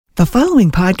The following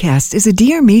podcast is a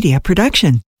Dear Media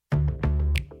production.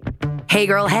 Hey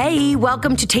girl, hey,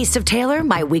 welcome to Taste of Taylor,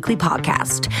 my weekly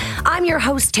podcast. I'm your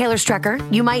host, Taylor Strecker.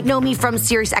 You might know me from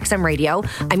Sirius XM Radio.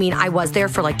 I mean, I was there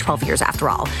for like 12 years after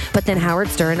all. But then Howard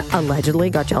Stern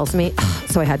allegedly got jealous of me,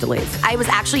 so I had to leave. I was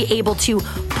actually able to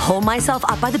pull myself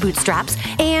up by the bootstraps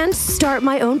and start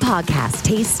my own podcast,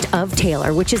 Taste of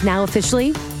Taylor, which is now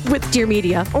officially with Dear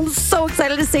Media. I'm so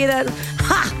excited to say that.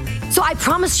 Ha! So I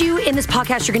promise you in this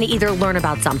podcast, you're going to either learn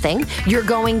about something, you're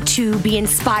going to be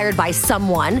inspired by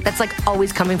someone that's like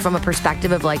always coming from a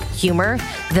perspective of like humor,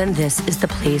 then this is the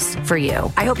place for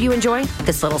you. I hope you enjoy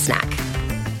this little snack.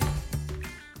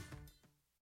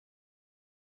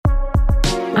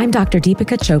 I'm Dr.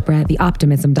 Deepika Chopra, the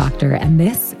Optimism Doctor, and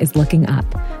this is Looking Up,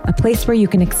 a place where you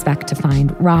can expect to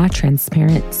find raw,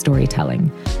 transparent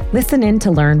storytelling. Listen in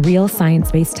to learn real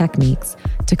science-based techniques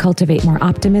to cultivate more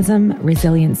optimism,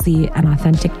 resiliency, and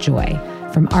authentic joy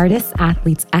from artists,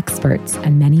 athletes, experts,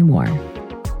 and many more.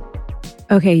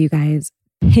 Okay, you guys,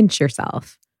 pinch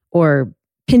yourself or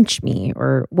pinch me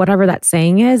or whatever that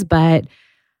saying is, but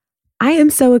I am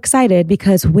so excited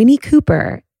because Winnie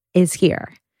Cooper is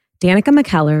here. Danica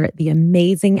McKellar, the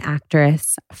amazing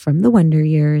actress from The Wonder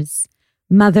Years,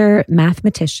 mother,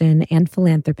 mathematician, and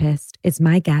philanthropist, is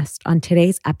my guest on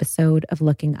today's episode of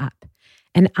Looking Up.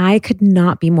 And I could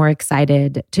not be more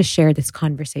excited to share this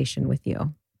conversation with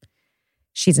you.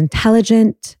 She's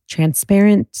intelligent,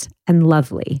 transparent, and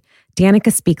lovely.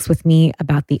 Danica speaks with me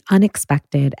about the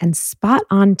unexpected and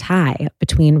spot-on tie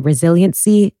between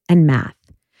resiliency and math,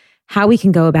 how we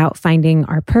can go about finding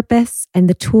our purpose, and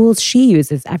the tools she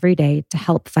uses every day to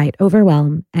help fight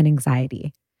overwhelm and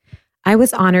anxiety. I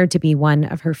was honored to be one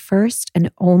of her first and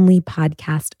only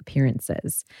podcast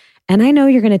appearances, and I know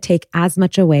you're going to take as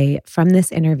much away from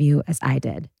this interview as I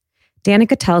did.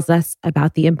 Danica tells us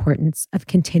about the importance of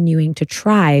continuing to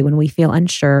try when we feel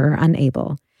unsure or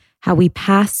unable, how we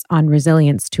pass on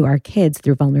resilience to our kids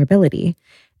through vulnerability,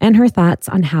 and her thoughts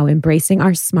on how embracing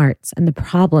our smarts and the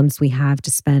problems we have to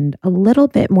spend a little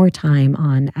bit more time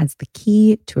on as the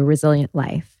key to a resilient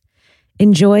life.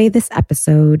 Enjoy this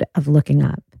episode of Looking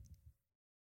Up.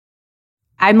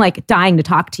 I'm like dying to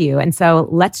talk to you. And so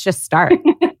let's just start.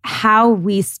 How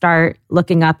we start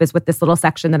looking up is with this little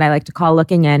section that I like to call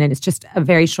Looking In. And it's just a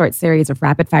very short series of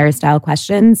rapid fire style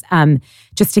questions,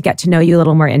 just to get to know you a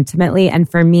little more intimately. And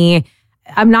for me,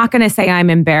 I'm not going to say I'm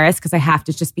embarrassed because I have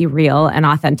to just be real and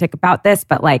authentic about this,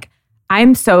 but like,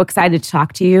 I'm so excited to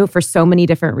talk to you for so many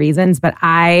different reasons. But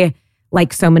I,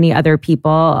 like so many other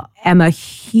people, am a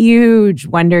huge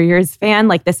Wonder Years fan.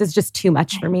 Like, this is just too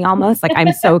much for me almost. Like,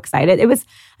 I'm so excited.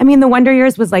 The Wonder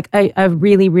Years was like a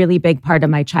really, really big part of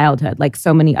my childhood, like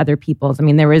so many other people's. I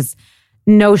mean, there was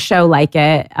no show like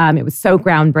it. It was so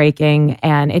groundbreaking,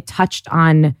 and it touched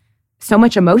on so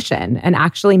much emotion and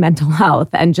actually mental health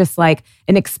and just like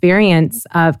an experience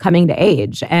of coming to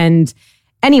age. And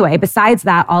anyway, besides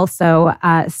that, also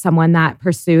someone that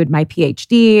pursued my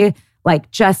PhD,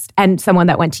 and someone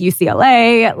that went to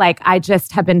UCLA. Like, I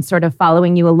just have been sort of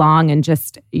following you along, and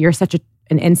just, you're such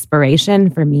an inspiration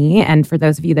for me. And for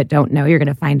those of you that don't know, you're going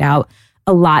to find out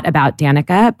a lot about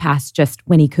Danica past just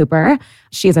Winnie Cooper.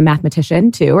 She is a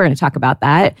mathematician too. We're going to talk about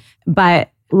that.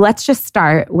 But let's just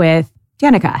start with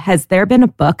Danica. Has there been a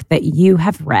book that you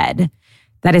have read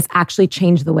that has actually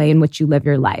changed the way in which you live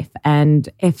your life? And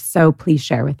if so, please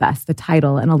share with us the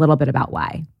title and a little bit about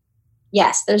why.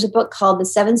 Yes, there's a book called The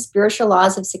 7 Spiritual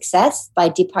Laws of Success by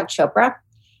Deepak Chopra.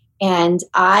 And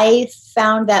I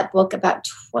found that book about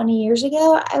 20 years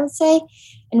ago, I would say.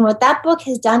 And what that book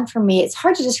has done for me, it's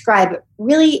hard to describe, it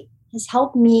really has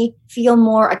helped me feel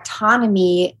more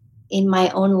autonomy in my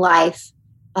own life.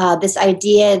 This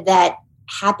idea that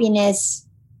happiness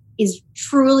is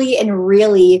truly and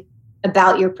really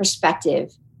about your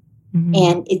perspective. Mm-hmm.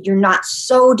 And you're not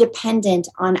so dependent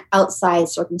on outside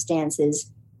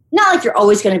circumstances. Not like you're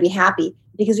always going to be happy,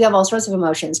 because we have all sorts of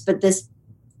emotions, but this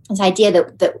idea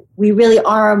that we really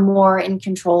are more in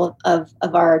control of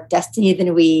our destiny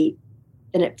than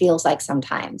it feels like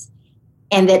sometimes.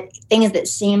 And that things that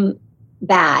seem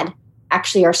bad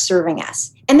actually are serving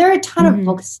us. And there are a ton of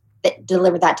books that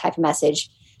deliver that type of message.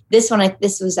 This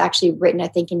was actually written, I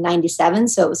think, in 97,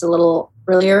 so it was a little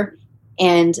earlier.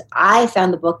 And I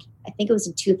found the book, I think it was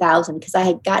in 2000, because I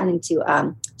had gotten into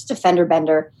just a fender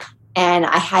bender, and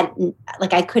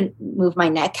I couldn't move my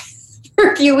neck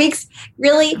for a few weeks,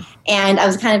 really. And I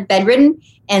was kind of bedridden.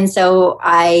 And so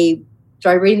I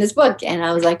started reading this book, and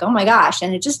I was like, oh my gosh.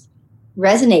 And it just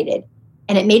resonated.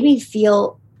 And it made me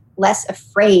feel less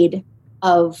afraid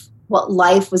of what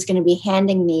life was going to be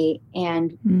handing me,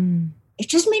 and it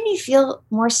just made me feel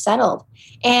more settled.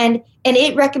 And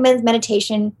it recommends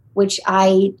meditation, which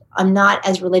I'm not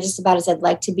as religious about as I'd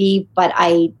like to be, but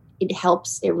it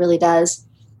helps. It really does.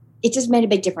 It just made a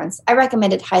big difference. I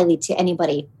recommend it highly to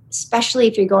anybody, especially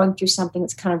if you're going through something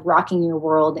that's kind of rocking your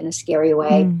world in a scary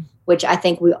way, which I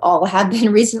think we all have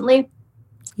been recently.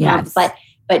 Yes. But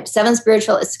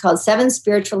it's called Seven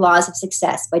Spiritual Laws of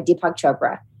Success by Deepak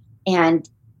Chopra. And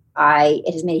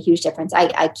it has made a huge difference.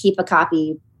 I keep a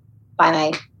copy by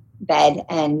my bed,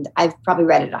 and I've probably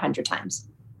read it 100 times.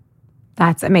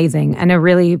 That's amazing. And a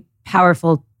really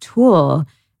powerful tool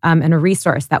and a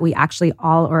resource that we actually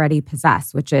all already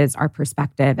possess, which is our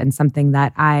perspective, and something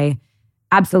that I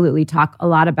absolutely talk a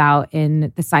lot about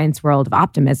in the science world of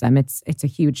optimism. It's a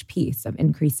huge piece of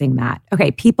increasing that. Okay,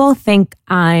 people think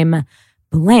I'm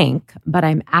blank, but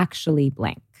I'm actually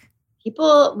blank.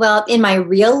 People, well, in my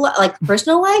real, like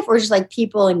personal life, or just like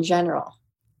people in general?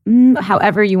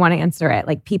 However you want to answer it.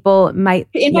 Like people might...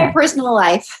 my personal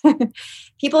life,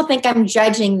 people think I'm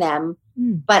judging them,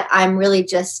 but I'm really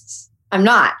just... I'm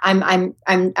not.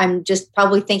 I'm just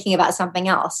probably thinking about something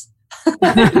else.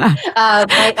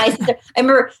 My sister, I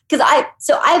remember because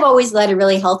I've always led a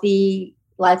really healthy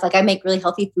life. Like I make really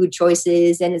healthy food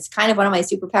choices, and it's kind of one of my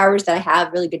superpowers that I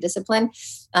have really good discipline.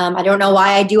 I don't know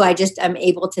why I do. I'm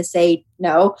able to say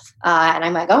no, and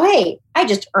I'm like, oh hey, I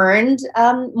just earned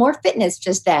more fitness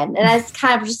just then, and that's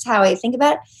kind of just how I think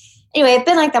about it. Anyway, I've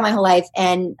been like that my whole life,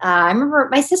 and I remember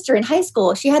my sister in high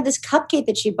school. She had this cupcake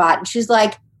that she bought, and she's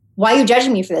like, why are you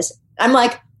judging me for this? I'm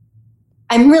like,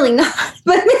 I'm really not.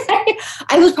 But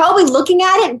I was probably looking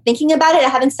at it and thinking about it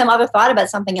and having some other thought about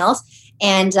something else.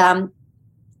 And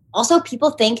also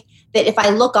people think that if I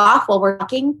look off while we're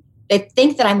talking, they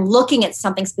think that I'm looking at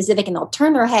something specific and they'll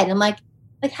turn their head. And I'm like,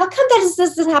 how come this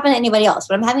doesn't happen to anybody else?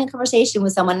 When I'm having a conversation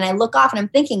with someone and I look off and I'm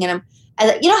thinking and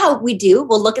you know how we do?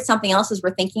 We'll look at something else as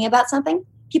we're thinking about something.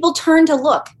 People turn to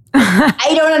look.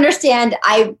 I don't understand.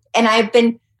 I've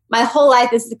been... My whole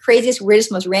life, this is the craziest,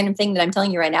 weirdest, most random thing that I'm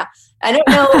telling you right now. I don't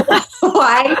know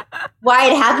why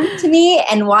it happened to me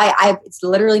and why it's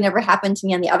literally never happened to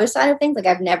me on the other side of things. Like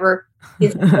I've never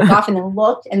looked off and then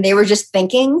looked and they were just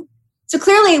thinking. So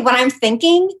clearly when I'm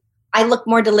thinking, I look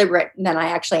more deliberate than I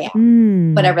actually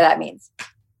am, whatever that means.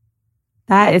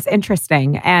 That is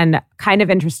interesting, and kind of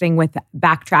interesting with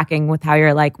backtracking with how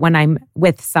you're like, when I'm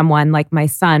with someone like my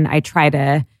son, I try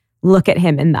to look at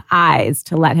him in the eyes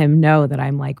to let him know that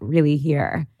I'm like really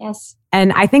here. Yes.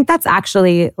 And I think that's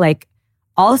actually like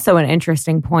also an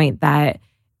interesting point that,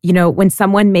 you know, when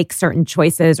someone makes certain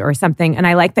choices or something, and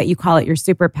I like that you call it your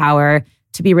superpower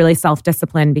to be really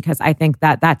self-disciplined, because I think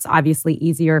that that's obviously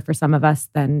easier for some of us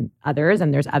than others.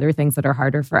 And there's other things that are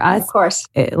harder for us. Of course.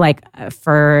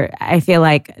 I feel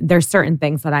like there's certain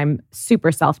things that I'm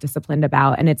super self-disciplined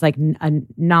about, and it's like a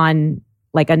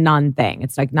non-thing.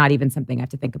 It's like not even something I have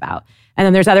to think about. And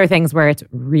then there's other things where it's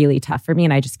really tough for me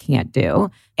and I just can't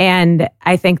do. And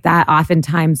I think that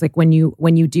oftentimes, like when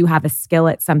you do have a skill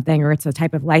at something, or it's a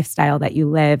type of lifestyle that you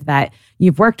live that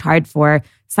you've worked hard for,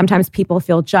 sometimes people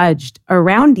feel judged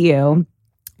around you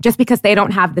just because they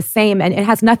don't have the same, and it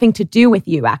has nothing to do with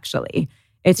you actually.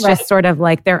 It's just sort of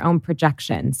like their own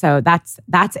projection. So that's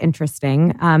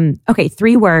interesting. Okay,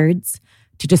 3 words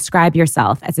to describe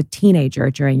yourself as a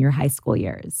teenager during your high school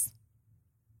years.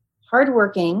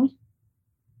 Hardworking,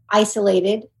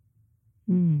 isolated,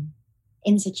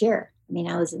 insecure. I mean,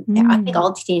 I think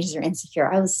all teenagers are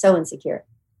insecure. I was so insecure.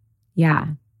 Yeah,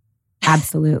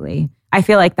 absolutely. I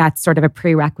feel like that's sort of a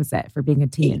prerequisite for being a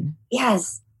teen.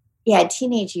 Yes. Yeah,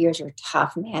 teenage years are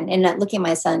tough, man. And looking at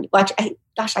my son,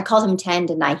 I called him 10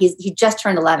 tonight. He just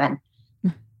turned 11.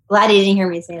 Glad he didn't hear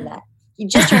me say that. He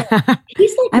just turned.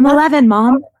 He's like, I'm 11,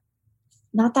 Mom.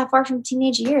 Not that far from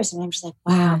teenage years, and I'm just like,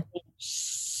 wow,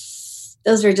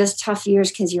 those are just tough years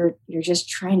because you're just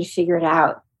trying to figure it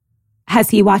out. Has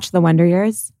he watched The Wonder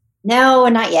Years? No,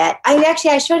 not yet.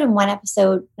 I showed him one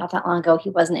episode not that long ago. He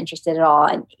wasn't interested at all,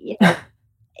 and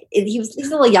he's a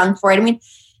little young for it. I mean,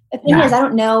 the thing is, I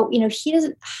don't know. He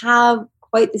doesn't have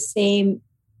quite the same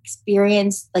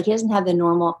experience. Like he doesn't have the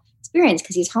normal experience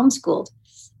because he's homeschooled.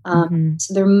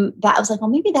 So that was like, well,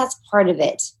 maybe that's part of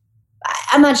it.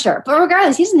 I'm not sure, but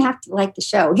regardless, he doesn't have to like the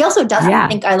show. He also doesn't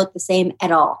think I look the same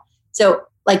at all. So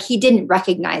like he didn't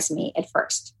recognize me at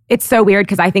first. It's so weird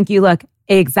because I think you look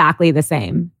exactly the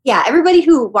same. Yeah. Everybody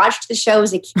who watched the show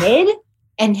as a kid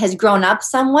and has grown up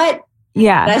somewhat.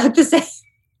 Yeah. I look the same.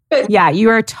 Yeah. You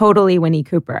are totally Winnie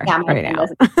Cooper right now.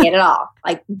 Doesn't see it at all.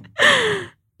 Like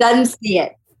doesn't see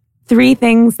it. 3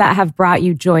 things that have brought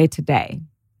you joy today.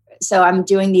 So I'm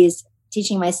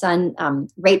teaching my son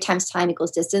rate times time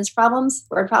equals distance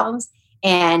word problems.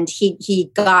 And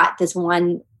he got this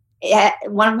one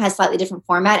of them has slightly different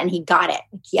format, and he got it.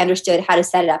 He understood how to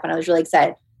set it up, and I was really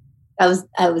excited. I was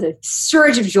a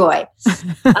surge of joy.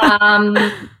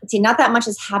 See, not that much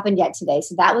has happened yet today.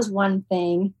 So that was one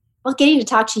thing. Well, getting to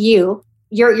talk to you,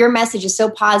 your message is so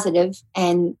positive,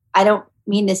 and I don't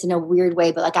mean this in a weird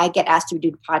way, but like I get asked to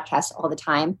do podcasts all the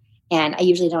time, and I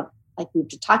usually don't, like we've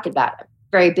just talked about, a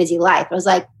very busy life. I was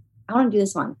like, I want to do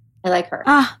this one. I like her.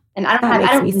 And I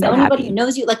don't know anybody who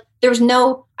knows you. Like I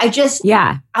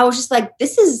was just like,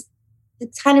 this is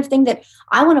the kind of thing that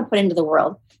I want to put into the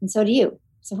world. And so do you.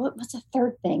 So what's a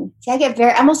third thing? See,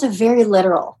 I'm also very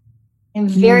literal. I'm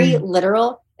very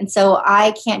literal. And so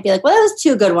I can't be like, well, that was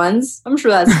 2 good ones. I'm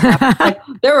sure that's like,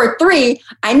 there were 3.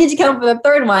 I need to come up with a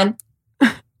third one.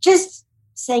 Just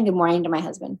saying good morning to my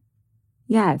husband.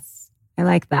 Yes. I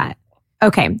like that.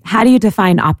 Okay. How do you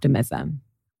define optimism?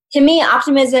 To me,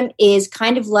 optimism is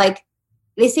kind of like,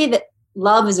 they say that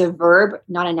love is a verb,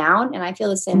 not a noun. And I feel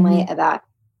the same way about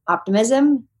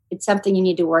optimism. It's something you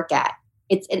need to work at.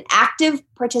 It's an active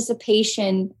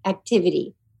participation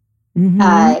activity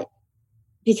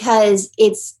because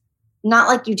it's not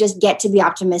like you just get to be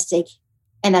optimistic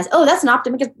and that's an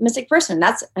optimistic person.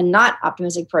 That's a not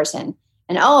optimistic person.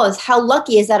 And how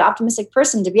lucky is that optimistic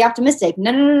person to be optimistic?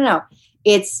 No.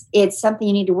 It's something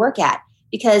you need to work at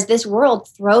because this world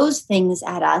throws things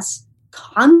at us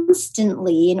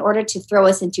constantly in order to throw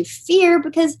us into fear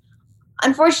because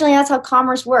unfortunately that's how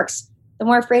commerce works. The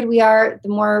more afraid we are, the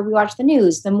more we watch the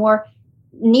news, the more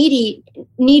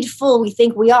needful we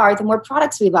think we are, the more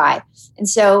products we buy. And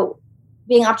so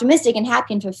being optimistic and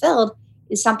happy and fulfilled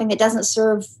is something that doesn't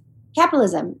serve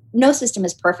capitalism. No system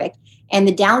is perfect. And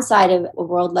the downside of a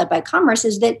world led by commerce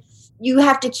is that you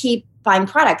have to keep buying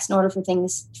products in order for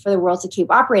the world to keep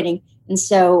operating. And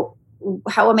so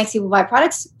what makes people buy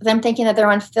products? Them thinking that they're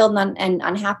unfulfilled and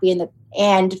unhappy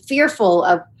and fearful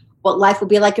of what life will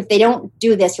be like if they don't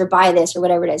do this or buy this or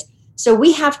whatever it is. So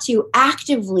we have to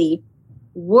actively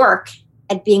work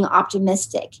at being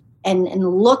optimistic and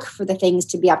look for the things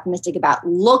to be optimistic about.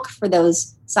 Look for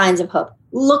those signs of hope.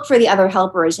 Look for the other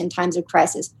helpers in times of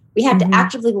crisis. We have to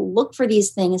actively look for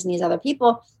these things and these other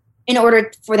people in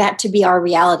order for that to be our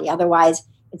reality. Otherwise,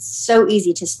 it's so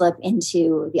easy to slip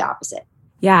into the opposite.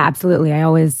 Yeah, absolutely. I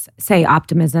always say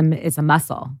optimism is a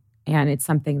muscle. And it's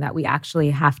something that we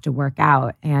actually have to work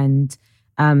out. And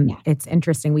it's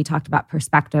interesting. We talked about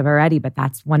perspective already, but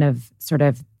that's one of sort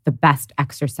of the best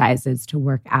exercises to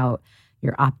work out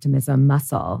your optimism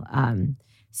muscle.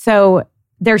 So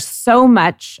there's so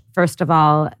much, first of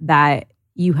all, that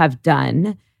you have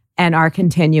done and are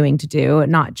continuing to do,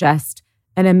 not just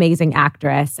an amazing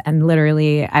actress. And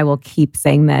literally, I will keep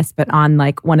saying this, but on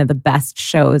like one of the best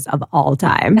shows of all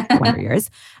time, Wonder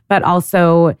Years, but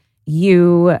also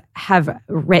you have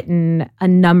written a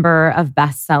number of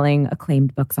best-selling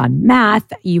acclaimed books on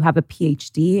math. You have a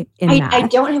PhD in math. I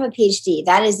don't have a PhD.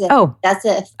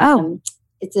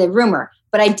 It's a rumor.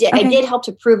 But I did help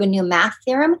to prove a new math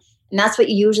theorem. And that's what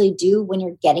you usually do when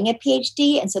you're getting a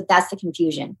PhD. And so that's the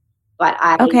confusion. But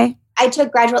I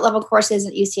took graduate level courses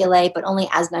at UCLA, but only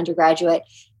as an undergraduate.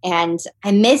 And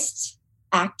I missed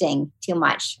acting too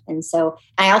much. And so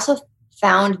I also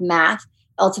found math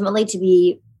ultimately to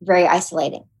be very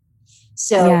isolating.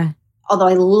 So although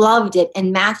I loved it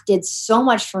and math did so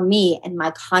much for me and my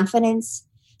confidence,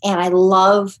 and I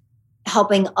love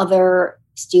helping other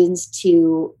students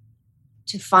to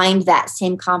find that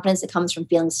same confidence that comes from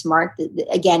feeling smart.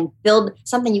 Again, build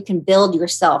something you can build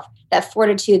yourself, that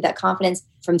fortitude, that confidence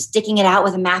from sticking it out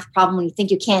with a math problem when you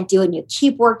think you can't do it and you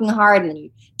keep working hard and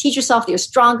you teach yourself that you're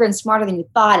stronger and smarter than you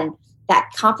thought. And that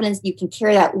confidence, you can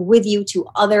carry that with you to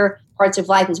other parts of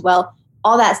life as well.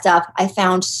 All that stuff, I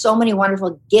found so many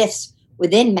wonderful gifts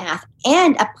within math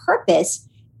and a purpose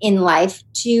in life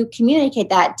to communicate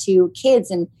that to kids.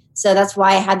 And so that's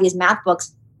why I have these math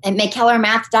books. And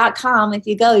McKellarmath.com, if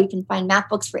you go, you can find math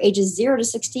books for ages 0 to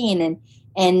 16.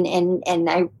 And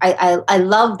I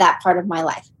love that part of my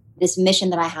life, this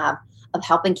mission that I have of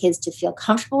helping kids to feel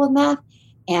comfortable with math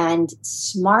and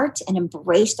smart and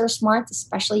embrace their smarts,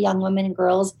 especially young women and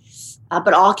girls,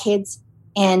 but all kids.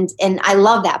 And I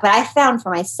love that. But I found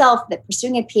for myself that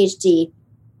pursuing a PhD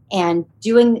and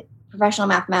doing professional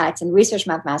mathematics and research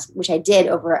mathematics, which I did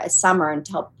over a summer and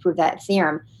to help prove that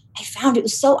theorem, I found it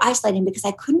was so isolating because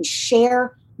I couldn't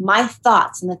share my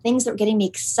thoughts and the things that were getting me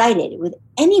excited with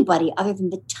anybody other than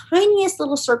the tiniest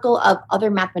little circle of other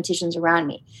mathematicians around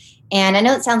me. And I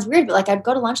know it sounds weird, but like I'd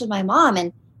go to lunch with my mom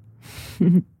and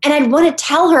I'd want to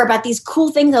tell her about these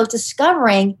cool things I was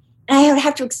discovering. And I would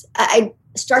have to, I'd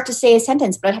start to say a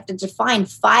sentence, but I'd have to define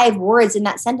 5 words in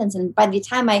that sentence. And by the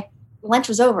time I lunch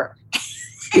was over.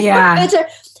 Yeah.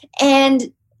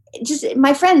 And just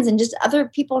my friends and just other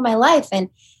people in my life.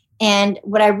 And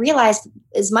what I realized,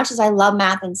 as much as I love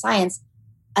math and science,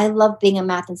 I love being a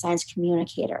math and science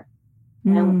communicator.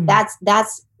 And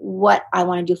that's what I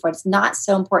want to do for it. It's not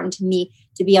so important to me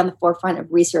to be on the forefront of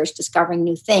research, discovering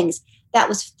new things. That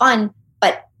was fun,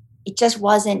 but it just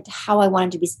wasn't how I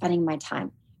wanted to be spending my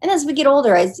time. And as we get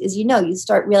older, as you know, you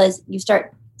start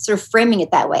sort of framing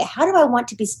it that way. How do I want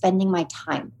to be spending my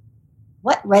time?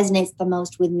 What resonates the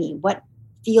most with me? What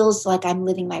feels like I'm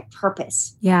living my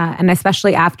purpose? Yeah. And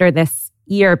especially after this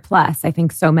year plus, I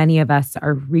think so many of us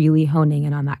are really honing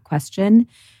in on that question.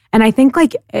 And I think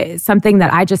like something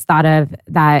that I just thought of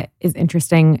that is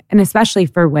interesting, and especially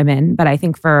for women, but I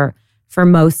think for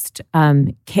most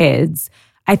kids,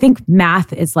 I think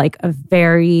math is like a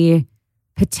very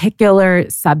particular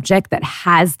subject that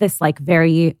has this like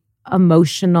very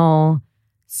emotional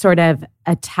sort of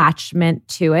attachment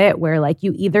to it, where like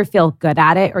you either feel good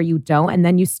at it or you don't. And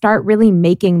then you start really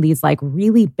making these like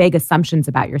really big assumptions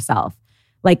about yourself,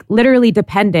 like literally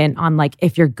dependent on like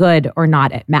if you're good or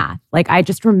not at math. Like I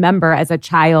just remember as a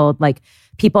child, like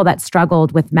people that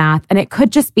struggled with math, and it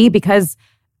could just be because,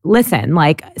 listen,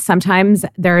 like sometimes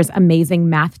there's amazing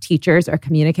math teachers or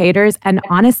communicators, and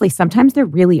honestly, sometimes there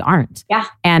really aren't. Yeah.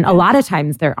 And a lot of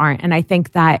times there aren't. And I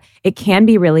think that it can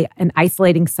be really an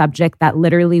isolating subject that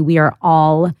literally we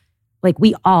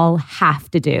all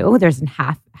have to do. There's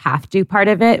a have to part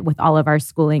of it with all of our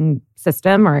schooling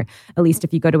system, or at least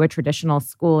if you go to a traditional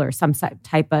school or some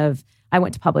type of, I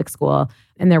went to public school,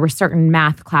 and there were certain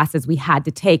math classes we had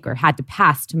to take or had to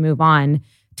pass to move on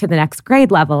to the next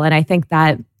grade level. And I think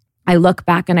that I look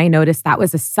back and I noticed that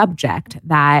was a subject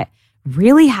that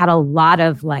really had a lot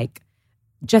of like,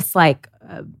 just like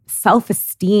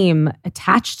self-esteem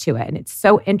attached to it. And it's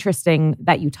so interesting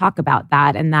that you talk about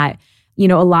that, and that, you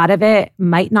know, a lot of it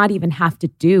might not even have to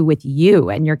do with you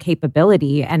and your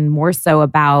capability, and more so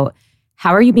about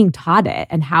how are you being taught it,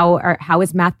 and how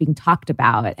is math being talked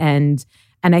about. And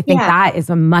I think that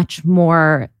is a much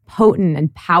more potent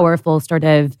and powerful sort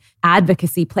of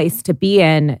advocacy place to be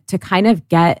in, to kind of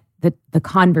get the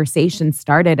conversation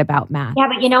started about math. Yeah,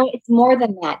 but you know, it's more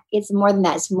than that. It's more than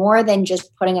that. It's more than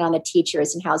just putting it on the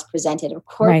teachers and how it's presented. Of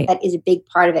course, that is a big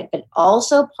part of it, but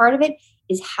also part of it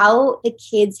is how the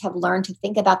kids have learned to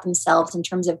think about themselves in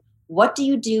terms of what do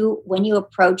you do when you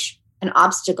approach an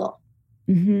obstacle?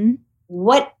 Mm-hmm.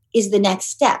 What is the next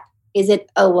step? Is it,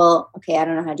 oh, well, okay, I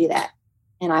don't know how to do that,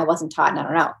 and I wasn't taught and I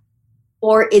don't know.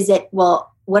 Or is it,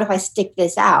 well, what if I stick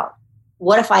this out?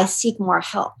 What if I seek more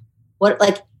help?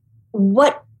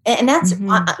 And that's,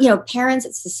 you know, parents,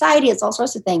 it's society, it's all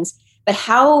sorts of things. But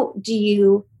how do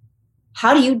you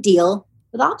deal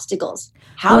with obstacles?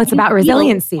 It's about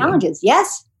resiliency. Challenges.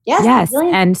 Yes.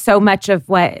 And so much of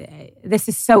this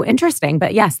is so interesting,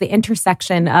 but yes, the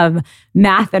intersection of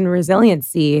math and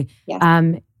resiliency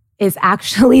is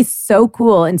actually so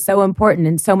cool and so important.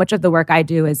 And so much of the work I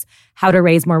do is how to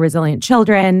raise more resilient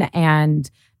children. And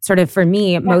sort of for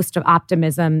me, most of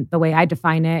optimism, the way I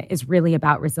define it, is really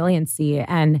about resiliency.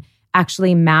 And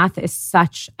actually math is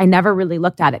I never really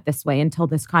looked at it this way until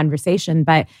this conversation,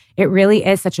 but it really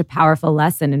is such a powerful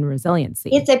lesson in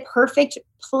resiliency. It's a perfect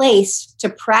place to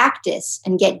practice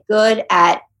and get good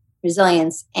at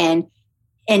resilience and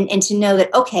to know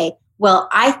that, okay, well,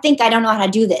 I think I don't know how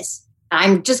to do this.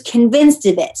 I'm just convinced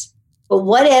of it. But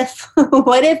what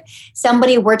if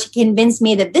somebody were to convince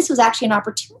me that this was actually an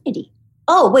opportunity?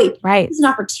 Oh, wait, right. This is an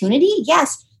opportunity?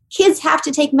 Yes. Kids have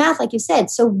to take math, like you said.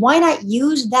 So why not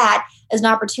use that as an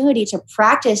opportunity to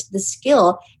practice the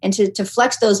skill and to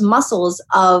flex those muscles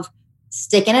of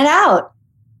sticking it out,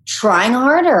 trying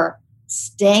harder,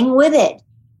 staying with it.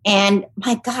 And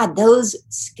my God, those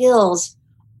skills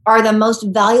are the most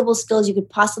valuable skills you could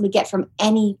possibly get from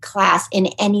any class in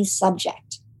any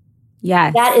subject.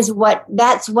 Yes.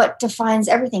 That's what defines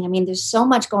everything. I mean, there's so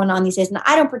much going on these days, and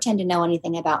I don't pretend to know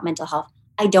anything about mental health.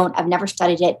 I've never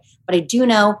studied it, but I do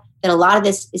know that a lot of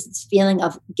this is this feeling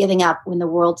of giving up when the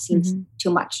world seems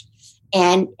too much.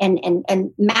 And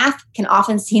math can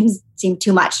often seem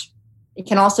too much. It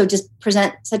can also just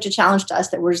present such a challenge to us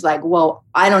that we're just like, whoa,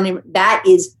 that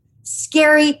is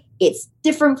scary. It's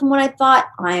different from what I thought.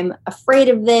 I'm afraid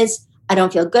of this. I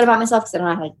don't feel good about myself because I don't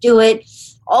know how to do it.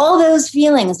 All those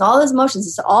feelings, all those emotions,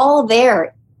 it's all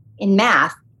there in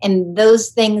math. And those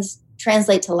things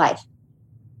translate to life.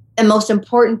 The most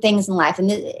important things in life.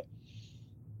 And,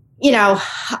 you know,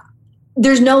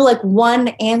 there's no like one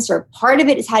answer. Part of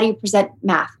it is how do you present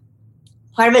math?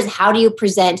 Part of it is how do you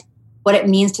present what it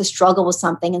means to struggle with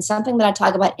something. And something that I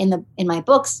talk about in my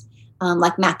books,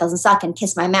 like Math Doesn't Suck and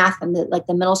Kiss My Math, and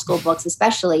the middle school books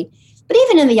especially, But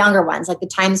even in the younger ones, like the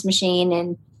Times Machine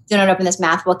and Do Not Open This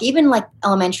Math Book, even like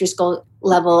elementary school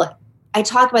level, I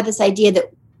talk about this idea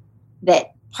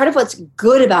that part of what's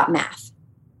good about math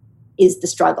is the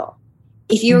struggle.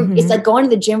 It's like going to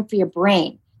the gym for your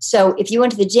brain. So if you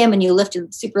went to the gym and you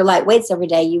lifted super light weights every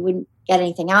day, you wouldn't get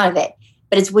anything out of it.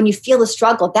 But it's when you feel the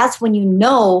struggle, that's when you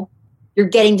know you're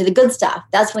getting to the good stuff.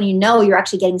 That's when you know you're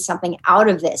actually getting something out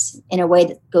of this in a way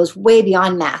that goes way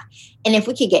beyond math. And if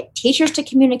we could get teachers to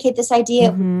communicate this idea,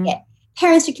 if we could get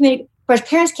parents to communicate. Of course,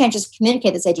 parents can't just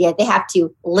communicate this idea. They have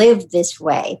to live this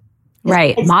way.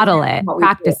 Right. Model it,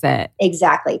 practice it.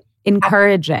 Exactly.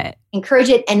 Encourage it. Encourage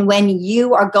it. And when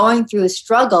you are going through a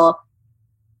struggle,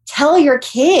 tell your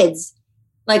kids,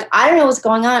 like, I don't know what's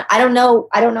going on. I don't know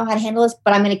how to handle this,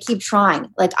 but I'm going to keep trying.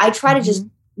 Like, I try to just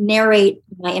narrate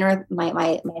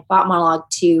my thought monologue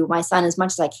to my son as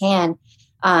much as I can,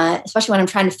 especially when I'm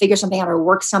trying to figure something out or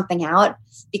work something out,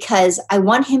 because I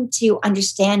want him to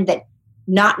understand that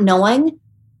not knowing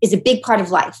is a big part of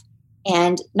life.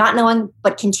 And not knowing,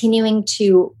 but continuing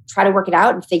to try to work it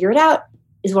out and figure it out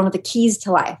is one of the keys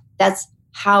to life. That's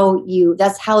how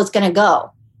it's going to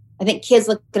go. I think kids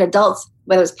look at adults,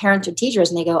 whether it's parents or teachers,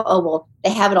 and they go, oh, well,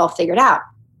 they have it all figured out.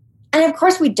 And of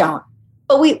course we don't.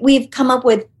 But we've come up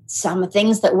with some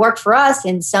things that work for us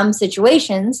in some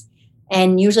situations.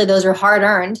 And usually those are hard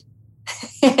earned.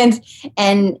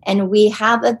 and we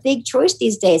have a big choice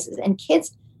these days. And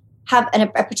kids have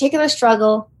a particular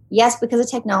struggle. Yes, because of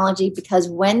technology, because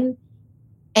when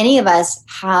any of us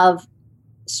have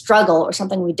struggle or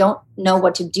something we don't know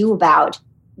what to do about,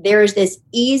 there's this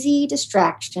easy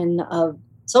distraction of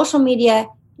social media,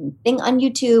 thing on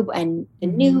YouTube and the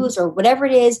news or whatever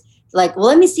it is. Like, well,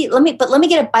 let me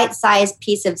get a bite-sized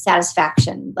piece of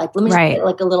satisfaction. Like, let me just get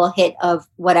like a little hit of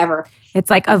whatever. It's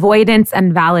like avoidance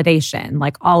and validation,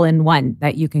 like all in one,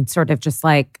 that you can sort of just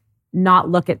like not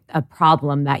look at a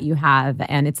problem that you have.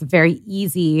 And it's very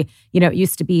easy, it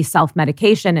used to be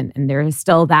self-medication and there is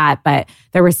still that, but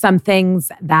there were some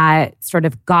things that sort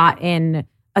of got in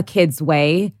a kid's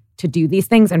way to do these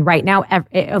things. And right now,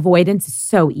 avoidance is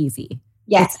so easy.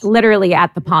 Yes. It's literally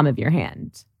at the palm of your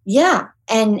hand. Yeah.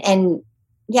 And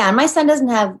my son doesn't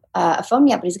have a phone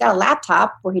yet, but he's got a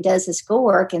laptop where he does his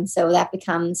schoolwork. And so that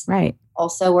becomes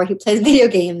also where he plays video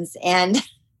games. And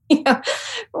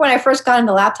when I first got into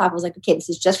the laptop, I was like, okay, this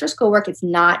is just for schoolwork. It's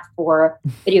not for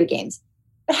video games.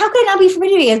 But how could it not be for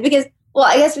video games? Because, well,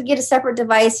 I guess we get a separate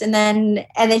device and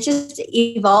it just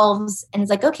evolves. And it's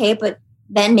like, okay, but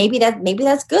then maybe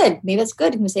that's good. Maybe that's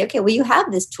good. And we say, okay, well, you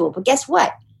have this tool, but guess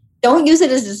what? Don't use it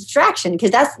as a distraction,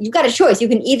 because you've got a choice. You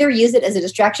can either use it as a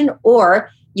distraction or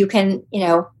you can,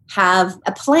 have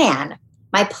a plan.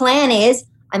 My plan is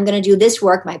I'm going to do this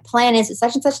work. My plan is at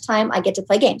such and such time I get to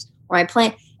play games, or my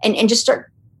plan, and just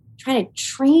start trying to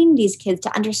train these kids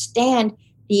to understand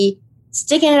the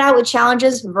sticking it out with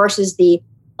challenges versus the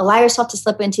allow yourself to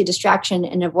slip into distraction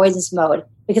and avoidance mode,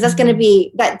 because that's going to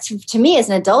be that to me as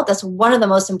an adult, that's one of the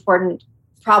most important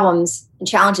problems and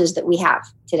challenges that we have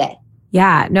today.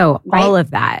 Yeah, no, all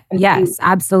of that. Yes,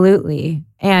 absolutely.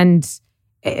 And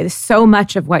so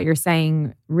much of what you're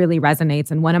saying really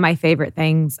resonates. And one of my favorite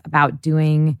things about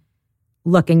doing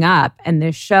Looking Up and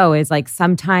this show is like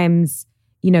sometimes,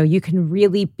 you can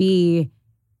really be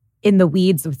in the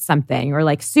weeds with something or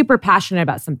like super passionate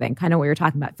about something, kind of what you're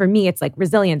talking about. For me, it's like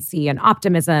resiliency and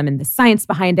optimism and the science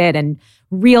behind it and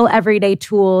real everyday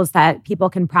tools that people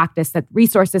can practice, that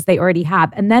resources they already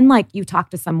have. And then like you talk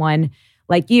to someone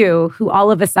like you, who all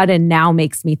of a sudden now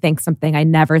makes me think something I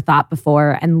never thought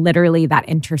before, and literally that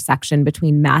intersection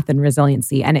between math and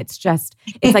resiliency. And it's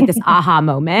like this aha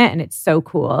moment, and it's so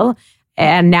cool.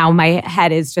 And now my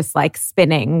head is just like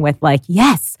spinning with like,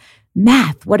 yes,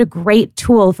 math, what a great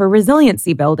tool for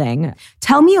resiliency building.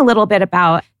 Tell me a little bit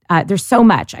about, there's so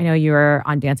much. I know you're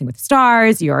on Dancing with the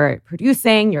Stars, you're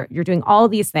producing, you're doing all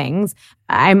these things.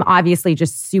 I'm obviously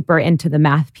just super into the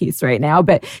math piece right now,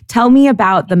 but tell me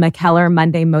about the McKellar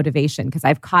Monday Motivation, because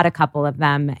I've caught a couple of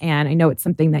them and I know it's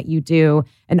something that you do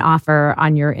and offer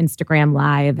on your Instagram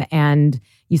Live. And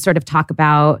you sort of talk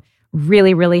about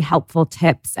really, really helpful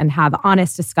tips and have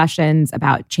honest discussions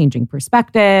about changing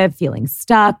perspective, feeling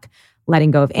stuck,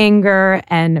 letting go of anger,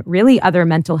 and really other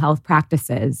mental health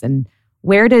practices. And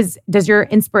where does your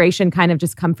inspiration kind of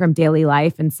just come from daily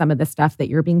life and some of the stuff that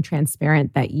you're being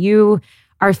transparent that you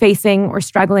are facing or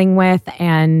struggling with?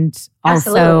 And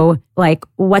also, like,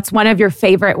 what's one of your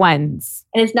favorite ones?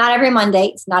 And it's not every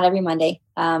Monday.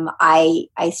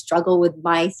 I struggle with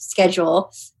my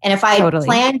schedule. And if I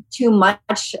plan too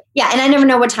much, and I never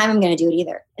know what time I'm going to do it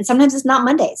either. And sometimes it's not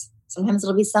Mondays. Sometimes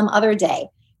it'll be some other day,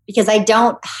 because I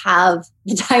don't have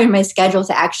the time in my schedule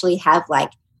to actually have like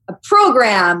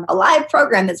program, a live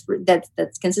program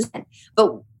that's consistent.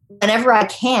 But whenever I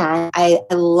can, I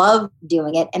love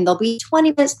doing it. And they'll be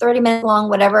 20 minutes, 30 minutes long,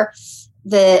 whatever.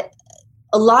 A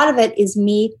lot of it is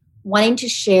me wanting to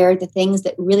share the things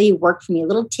that really work for me,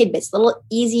 little tidbits, little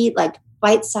easy, like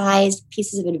bite-sized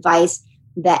pieces of advice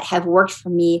that have worked for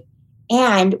me.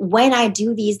 And when I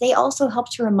do these, they also help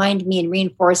to remind me and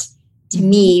reinforce to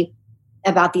me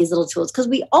about these little tools, because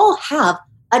we all have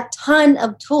a ton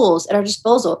of tools at our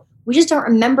disposal. We just don't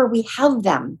remember we have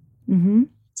them. Mm-hmm.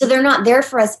 So they're not there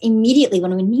for us immediately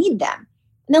when we need them.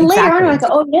 And then later on, I go,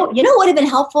 oh, you know what would have been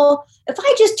helpful? If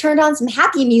I just turned on some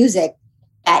happy music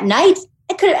at night,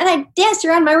 I danced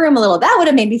around my room a little. That would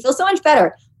have made me feel so much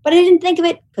better. But I didn't think of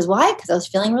it. Because why? Because I was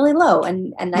feeling really low.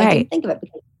 And I didn't think of it.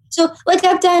 So like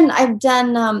I've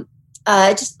done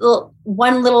just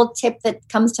one little tip that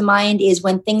comes to mind is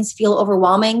when things feel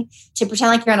overwhelming, to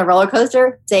pretend like you're on a roller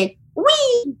coaster, say,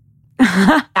 wee.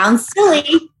 Sounds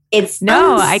silly. It's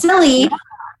silly.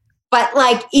 But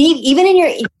like even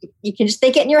in you can just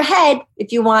think it in your head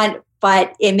if you want,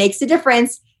 but it makes a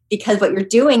difference because what you're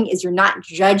doing is you're not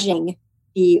judging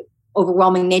the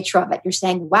overwhelming nature of it. You're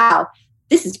saying, wow,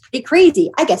 this is pretty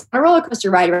crazy. I guess I'm on a roller coaster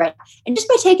ride right now. And just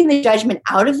by taking the judgment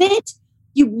out of it,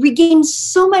 you regain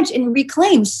so much and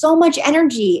reclaim so much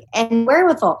energy and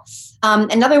wherewithal.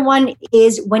 Another one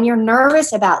is when you're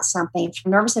nervous about something, if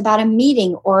you're nervous about a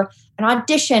meeting or an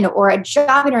audition or a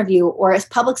job interview or a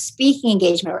public speaking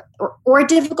engagement or a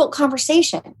difficult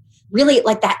conversation, really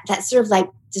like that sort of like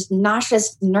just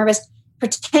nauseous, nervous,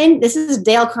 pretend, this is a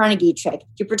Dale Carnegie trick.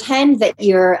 You pretend that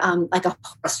you're like a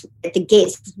horse at the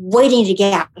gates waiting to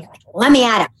get out. You're like, let me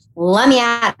at him. Let me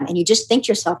at him. And you just think to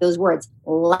yourself those words,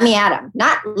 let me at him.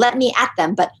 Not let me at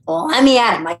them, but let me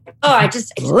at him. Like, oh, I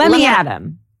just let me at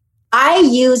him. I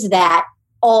use that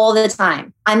all the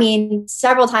time. I mean,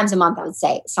 several times a month, I would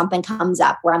say something comes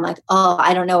up where I'm like, oh,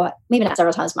 I don't know what, maybe not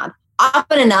several times a month,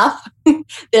 often enough that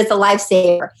it's a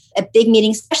lifesaver. A big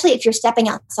meeting, especially if you're stepping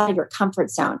outside of your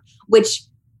comfort zone, which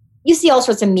you see all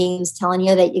sorts of memes telling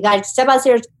you that you got to step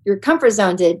outside your comfort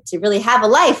zone to really have a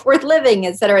life worth living,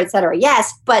 et cetera, et cetera.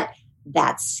 Yes, but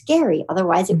that's scary.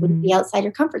 Otherwise, it wouldn't be outside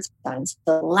your comfort zone.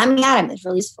 So let me at him is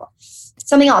really useful.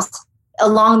 Something else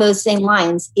along those same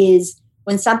lines is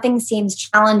when something seems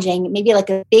challenging, maybe like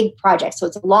a big project. So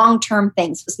it's a long-term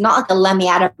thing. So it's not like a let me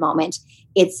at it moment.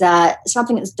 It's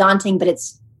something that's daunting, but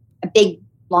it's a big,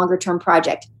 longer-term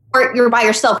project. Or you're by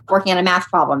yourself working on a math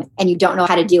problem and you don't know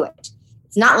how to do it.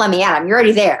 It's not let me at them. You're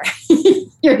already there.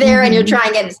 You're there and you're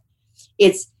trying it.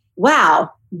 It's,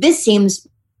 wow, this seems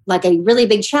like a really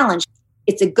big challenge.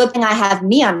 It's a good thing I have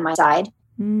me on my side.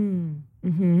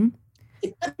 Mm-hmm.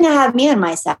 It's a good thing I have me on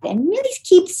my side. And really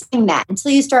keep saying that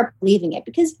until you start believing it.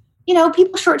 Because, you know,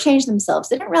 people shortchange themselves.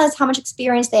 They don't realize how much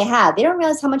experience they have. They don't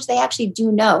realize how much they actually do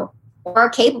know or are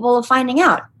capable of finding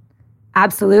out.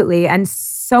 Absolutely. And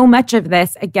so much of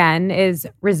this, again, is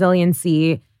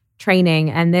resiliency training.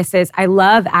 And this is, I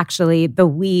love actually the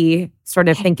we sort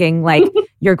of thinking like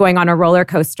you're going on a roller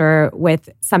coaster with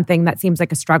something that seems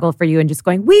like a struggle for you and just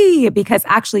going, we, because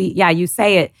actually, yeah, you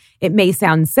say it may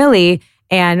sound silly.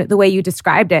 And the way you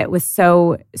described it was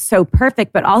so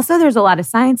perfect, but also there's a lot of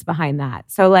science behind that.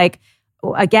 So like,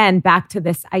 again, back to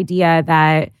this idea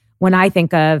that when I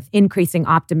think of increasing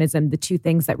optimism, the two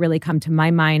things that really come to my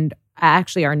mind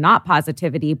actually are not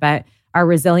positivity, but are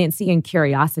resiliency and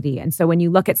curiosity. And so when you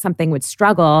look at something with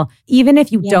struggle, even if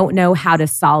you don't know how to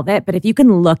solve it, but if you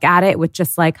can look at it with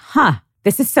just like,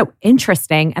 this is so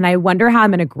interesting, and I wonder how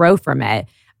I'm going to grow from it.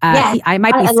 I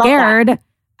might be scared.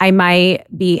 I might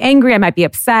be angry. I might be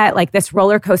upset. Like this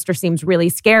roller coaster seems really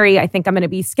scary. I think I'm going to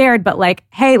be scared, but like,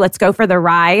 hey, let's go for the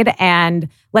ride and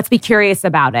let's be curious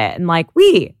about it. And like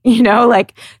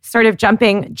like sort of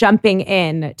jumping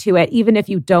in to it, even if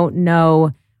you don't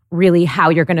know really how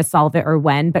you're going to solve it or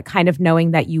when, but kind of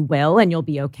knowing that you will and you'll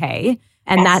be okay.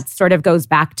 And that sort of goes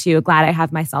back to glad I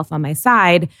have myself on my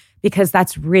side, because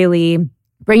that's really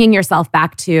bringing yourself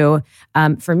back to,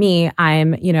 for me,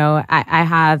 I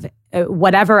have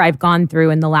whatever I've gone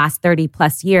through in the last 30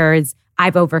 plus years,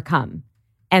 I've overcome.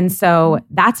 And so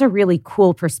that's a really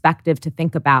cool perspective to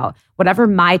think about. Whatever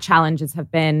my challenges have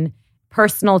been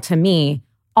personal to me,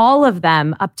 all of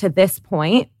them up to this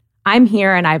point, I'm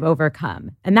here and I've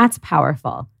overcome. And that's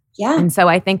powerful. Yeah. And so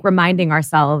I think reminding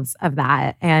ourselves of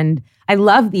that. And I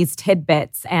love these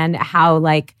tidbits and how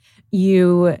like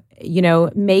you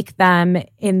make them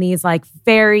in these like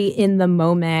very in the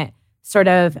moment sort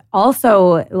of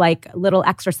also like little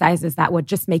exercises that would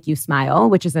just make you smile,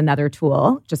 which is another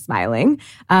tool, just smiling.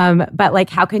 But like,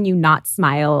 how can you not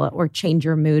smile or change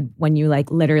your mood when you like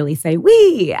literally say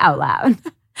 "we" out loud?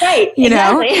 Right. You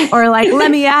know, exactly. or like,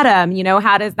 let me at him, you know,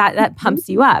 how does that pumps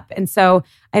you up? And so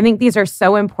I think these are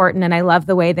so important. And I love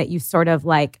the way that you sort of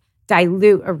like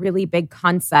dilute a really big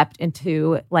concept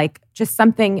into like just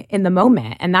something in the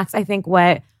moment. And that's, I think,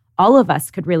 what all of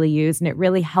us could really use. And it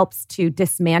really helps to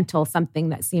dismantle something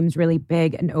that seems really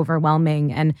big and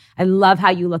overwhelming. And I love how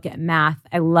you look at math.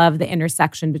 I love the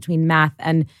intersection between math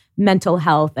and mental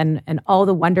health and all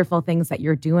the wonderful things that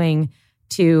you're doing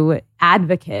to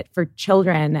advocate for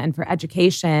children and for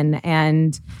education.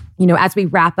 And, you know, as we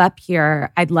wrap up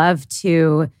here, I'd love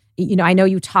to, you know, I know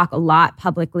you talk a lot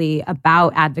publicly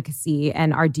about advocacy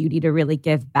and our duty to really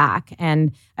give back.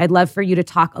 And I'd love for you to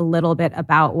talk a little bit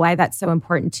about why that's so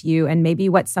important to you and maybe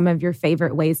what some of your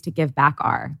favorite ways to give back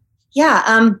are. Yeah.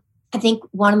 I think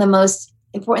one of the most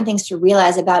important things to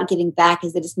realize about giving back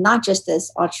is that it's not just this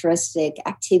altruistic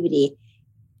activity.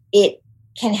 It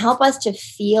can help us to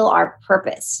feel our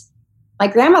purpose. My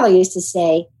grandmother used to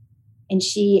say, and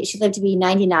she lived to be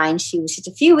 99. She was just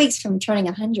a few weeks from turning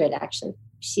 100, actually.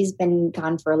 She's been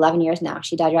gone for 11 years now.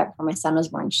 She died right before my son was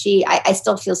born. I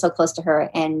still feel so close to her,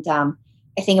 and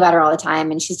I think about her all the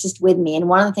time, and she's just with me. And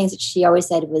one of the things that she always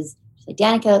said was, like,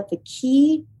 Danica, the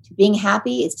key to being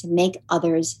happy is to make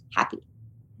others happy.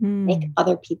 Make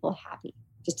other people happy.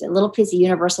 Just a little piece of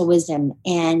universal wisdom.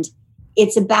 And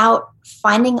it's about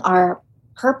finding our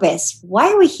purpose.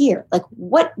 Why are we here? Like,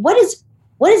 what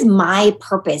is my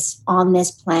purpose on this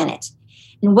planet?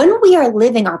 And when we are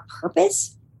living our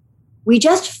purpose, we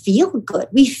just feel good.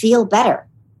 We feel better.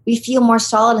 We feel more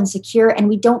solid and secure, and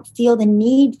we don't feel the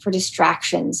need for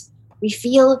distractions. We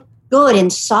feel good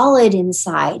and solid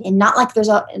inside, and not like there's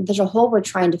a hole we're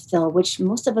trying to fill, which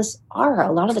most of us are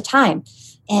a lot of the time.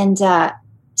 And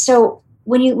so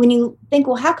when you think,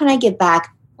 well, how can I give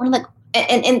back?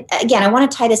 And again, I want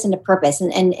to tie this into purpose.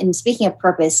 And speaking of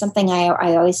purpose, something I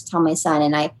always tell my son,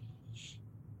 and I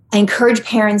encourage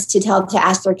parents to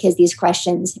ask their kids these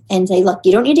questions and say, look,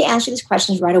 you don't need to answer these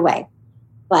questions right away,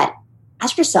 but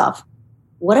ask yourself,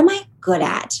 what am I good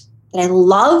at that I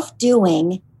love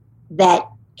doing that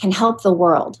can help the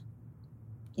world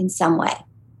in some way?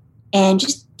 And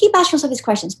just keep asking yourself these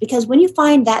questions, because when you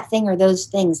find that thing or those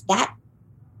things, that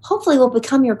hopefully will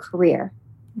become your career.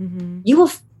 Mm-hmm. You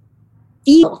will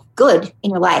feel good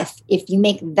in your life if you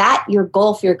make that your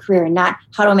goal for your career and not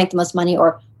how do I make the most money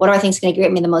or what do I think is going to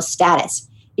get me the most status,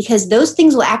 because those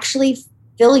things will actually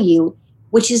fill you,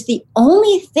 which is the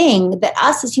only thing that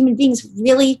us as human beings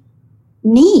really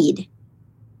need.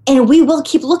 And we will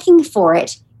keep looking for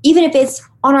it, even if it's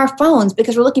on our phones,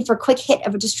 because we're looking for a quick hit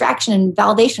of a distraction and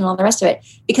validation and all the rest of it,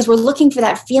 because we're looking for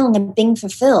that feeling of being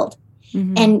fulfilled.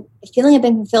 Mm-hmm. And the feeling of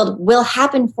being fulfilled will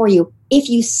happen for you if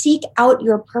you seek out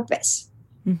your purpose.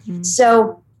 Mm-hmm.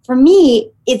 So for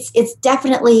me, it's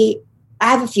definitely,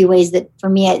 I have a few ways that for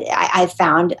me, I've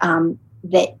found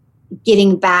that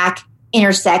giving back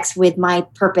intersects with my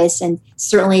purpose, and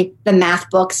certainly the math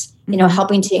books, you know,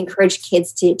 helping to encourage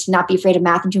kids to not be afraid of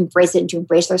math and to embrace it and to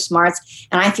embrace their smarts.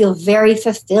 And I feel very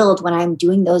fulfilled when I'm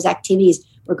doing those activities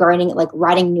regarding like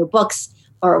writing new books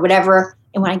or whatever.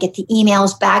 And when I get the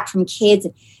emails back from kids,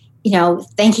 you know,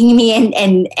 thanking me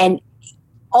and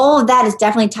all of that is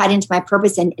definitely tied into my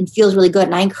purpose and feels really good.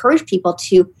 And I encourage people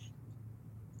to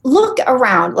look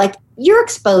around. Like, you're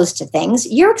exposed to things.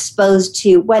 You're exposed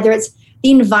to whether it's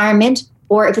the environment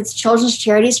or if it's children's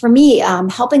charities. For me,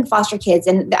 helping foster kids.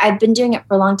 And I've been doing it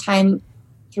for a long time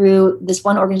through this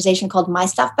one organization called My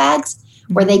Stuff Bags,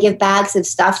 where they give bags of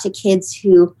stuff to kids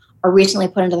who are recently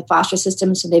put into the foster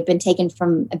system. So they've been taken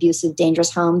from abusive,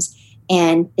 dangerous homes,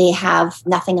 and they have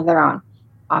nothing of their own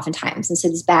oftentimes. And so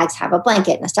these bags have a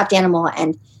blanket and a stuffed animal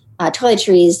and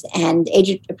toiletries and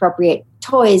age-appropriate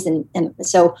toys. And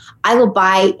so I will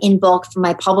buy in bulk from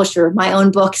my publisher my own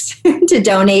books to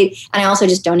donate. And I also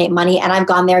just donate money. And I've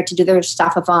gone there to do their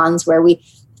stuff-a-thons where we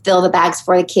fill the bags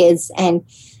for the kids. And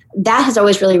that has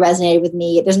always really resonated with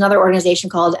me. There's another organization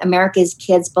called America's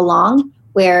Kids Belong,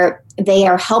 where they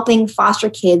are helping foster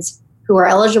kids who are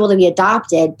eligible to be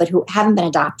adopted, but who haven't been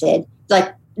adopted.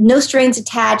 Like, no strings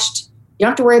attached. You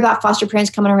don't have to worry about foster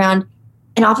parents coming around.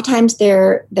 And oftentimes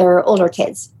they're older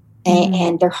kids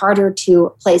and they're harder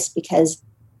to place because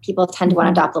people tend to want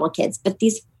to adopt little kids. But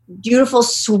these beautiful,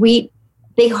 sweet,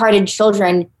 big-hearted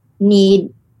children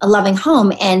need a loving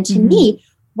home. And to me,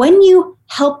 when you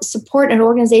help support an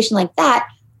organization like that,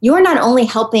 you're not only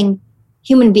helping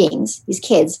human beings, these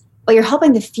kids, but you're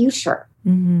helping the future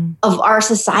of our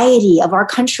society, of our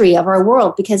country, of our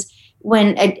world. Because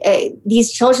when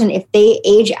these children, if they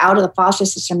age out of the foster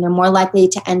system, they're more likely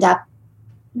to end up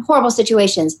in horrible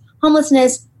situations,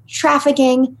 homelessness,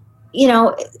 trafficking, you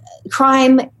know,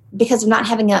 crime, because of not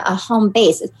having a home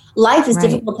base. Life is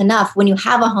difficult enough when you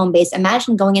have a home base.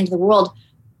 Imagine going into the world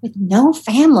with no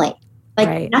family,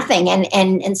 nothing.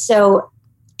 And so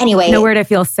anyway. Nowhere to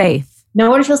feel safe.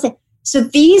 So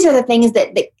these are the things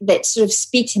that sort of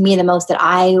speak to me the most, that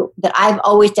I've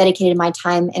always dedicated my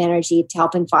time and energy to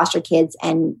helping foster kids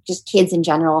and just kids in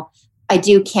general. I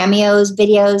do cameos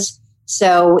videos.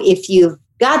 So if you've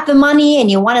got the money and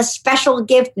you want a special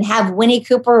gift and have Winnie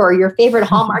Cooper or your favorite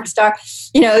Hallmark star,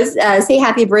 say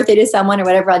happy birthday to someone or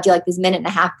whatever, I'll do like these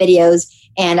 1.5-minute videos,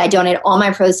 and I donate all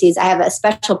my proceeds. I have a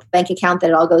special bank account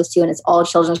that it all goes to, and it's all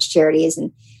children's charities.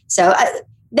 And so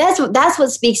that's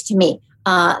what speaks to me.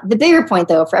 The bigger point,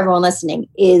 though, for everyone listening,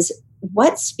 is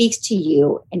what speaks to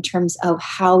you in terms of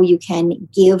how you can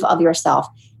give of yourself.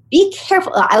 Be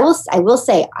careful. I will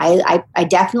say, I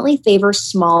definitely favor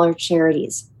smaller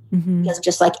charities. Mm-hmm. Because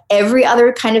just like every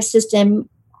other kind of system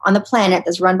on the planet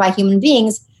that's run by human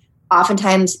beings,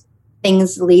 oftentimes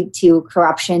things lead to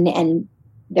corruption, and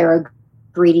there are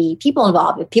greedy people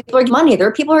involved. If people are money, there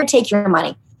are people who take your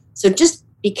money. So just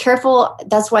be careful.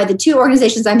 That's why the two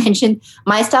organizations I mentioned,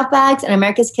 My Stuff Bags and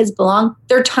America's Kids Belong,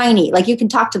 they're tiny. Like, you can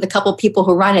talk to the couple people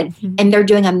who run it, mm-hmm. and they're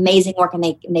doing amazing work, and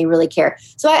they really care.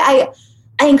 So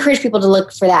I encourage people to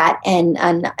look for that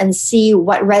and see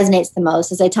what resonates the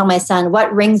most. As I tell my son,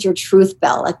 what rings your truth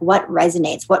bell? Like, what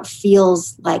resonates? What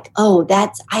feels like,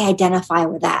 I identify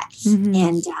with that. Mm-hmm.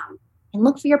 And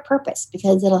look for your purpose,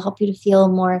 because it'll help you to feel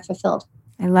more fulfilled.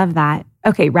 I love that.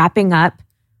 Okay, wrapping up,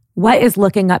 what is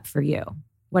looking up for you?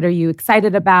 What are you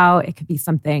excited about? It could be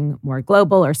something more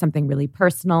global or something really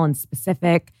personal and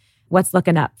specific. What's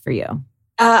looking up for you?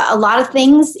 A lot of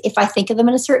things if I think of them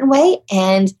in a certain way,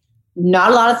 and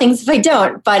not a lot of things if I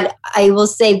don't. But I will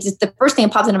say, just the first thing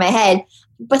that pops into my head,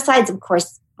 besides, of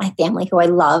course, my family, who I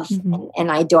love mm-hmm. and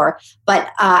I adore. But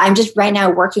I'm just right now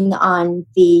working on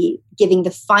giving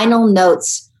the final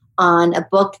notes on a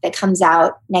book that comes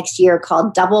out next year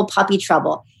called Double Puppy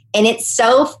Trouble. And it's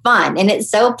so fun, and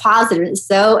it's so positive, and it's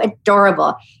so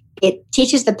adorable. It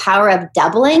teaches the power of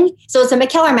doubling. So it's a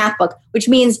McKellar math book, which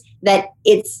means that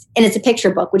it's a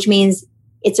picture book, which means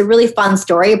it's a really fun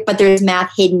story, but there's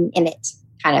math hidden in it,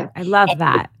 kind of. I love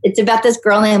that. It's about this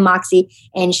girl named Moxie,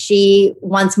 and she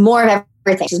wants more of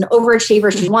everything. She's an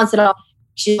overachiever. She wants it all.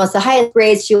 She wants the highest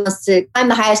grades. She wants to climb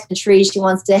the highest in the tree. She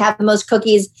wants to have the most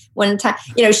cookies one time.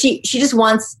 She just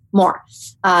wants more.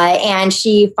 And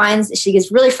she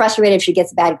gets really frustrated if she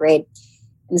gets a bad grade.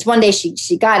 And this one day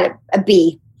she got a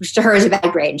B, which to her is a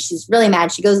bad grade. And she's really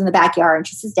mad. She goes in the backyard and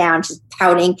she sits down, she's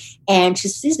pouting, and she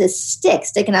sees this stick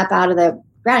sticking up out of the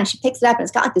ground. And she picks it up, and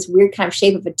it's got like this weird kind of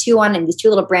shape of a 2 on it, and these 2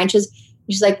 little branches.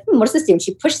 And she's like, what does this do? And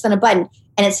she pushes on a button,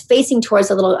 and it's facing towards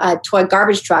a little toy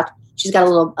garbage truck. She's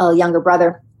got a younger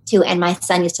brother too. And my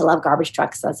son used to love garbage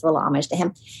trucks. So that's a little homage to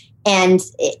him. And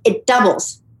it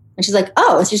doubles. And she's like,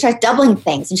 oh, and she starts doubling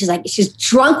things. And she's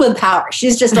drunk with power.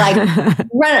 She's just like,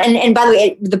 run. And by the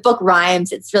way, the book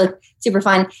rhymes. It's really super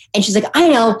fun. And she's like, I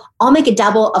know, I'll make a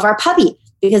double of our puppy,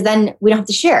 because then we don't have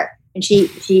to share. And she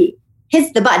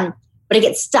hits the button, but it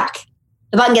gets stuck.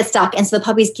 The button gets stuck. And so the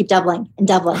puppies keep doubling and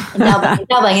doubling and doubling and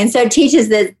doubling. And so it teaches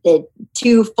the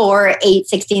 2, 4, 8,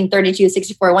 16, 32,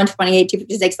 64, 128,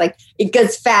 256. Like, it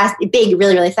goes fast, big,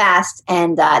 really, really fast.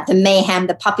 And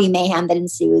the puppy mayhem that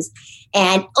ensues.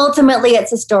 And ultimately,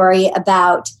 it's a story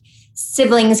about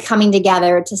siblings coming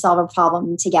together to solve a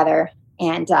problem together.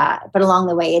 And but along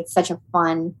the way, it's such a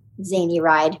fun, zany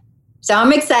ride. So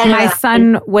I'm excited. My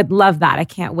son would love that. I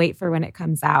can't wait for when it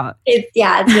comes out. It's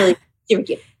really super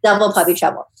cute. Double Puppy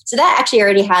Trouble. So that actually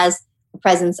already has a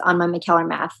presence on my McKellar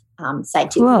Math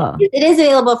site too. Cool. It is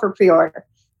available for pre-order.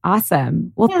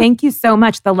 Awesome. Well, Thank you so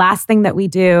much. The last thing that we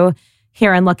do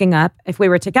here on Looking Up, if we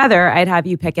were together, I'd have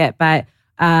you pick it, but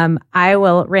I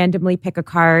will randomly pick a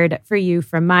card for you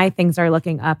from my Things Are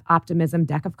Looking Up Optimism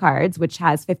deck of cards, which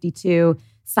has 52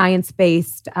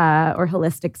 science-based or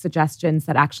holistic suggestions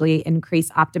that actually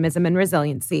increase optimism and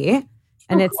resiliency.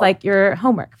 And it's like your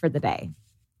homework for the day.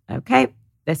 Okay,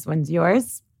 this one's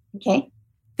yours. Okay.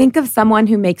 Think of someone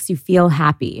who makes you feel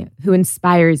happy, who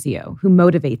inspires you, who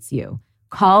motivates you.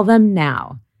 Call them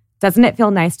now. Doesn't it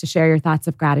feel nice to share your thoughts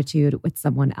of gratitude with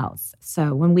someone else?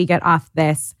 So when we get off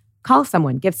this, call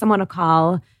someone, give someone a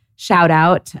call, shout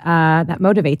out that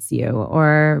motivates you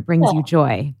or brings you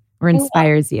joy or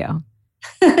inspires you.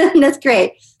 That's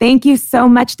great. Thank you so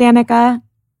much, Danica.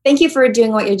 Thank you for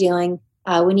doing what you're doing.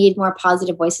 We need more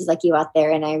positive voices like you out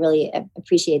there. And I really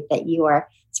appreciate that you are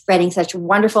spreading such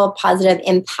wonderful, positive,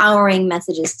 empowering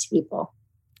messages to people.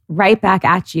 Right back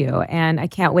at you. And I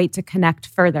can't wait to connect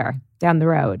further down the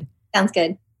road. Sounds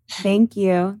good. Thank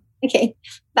you. Okay.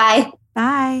 Bye.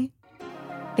 Bye.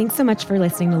 Thanks so much for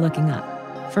listening to Looking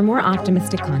Up. For more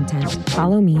optimistic content,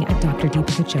 follow me at Dr.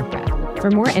 Deepika Chopra. For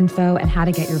more info and how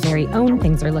to get your very own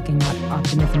Things Are Looking Up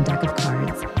optimism deck of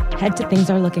cards, head to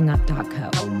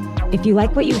thingsareLookingUp.co. If you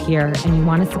like what you hear and you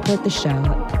want to support the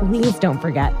show, please don't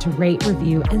forget to rate,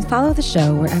 review, and follow the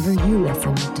show wherever you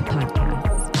listen to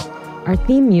podcasts. Our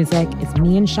theme music is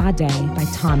Me and Sade by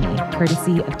Tommy,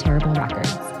 courtesy of Terrible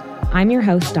Records. I'm your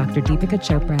host, Dr. Deepika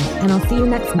Chopra, and I'll see you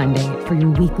next Monday for your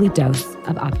weekly dose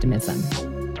of optimism.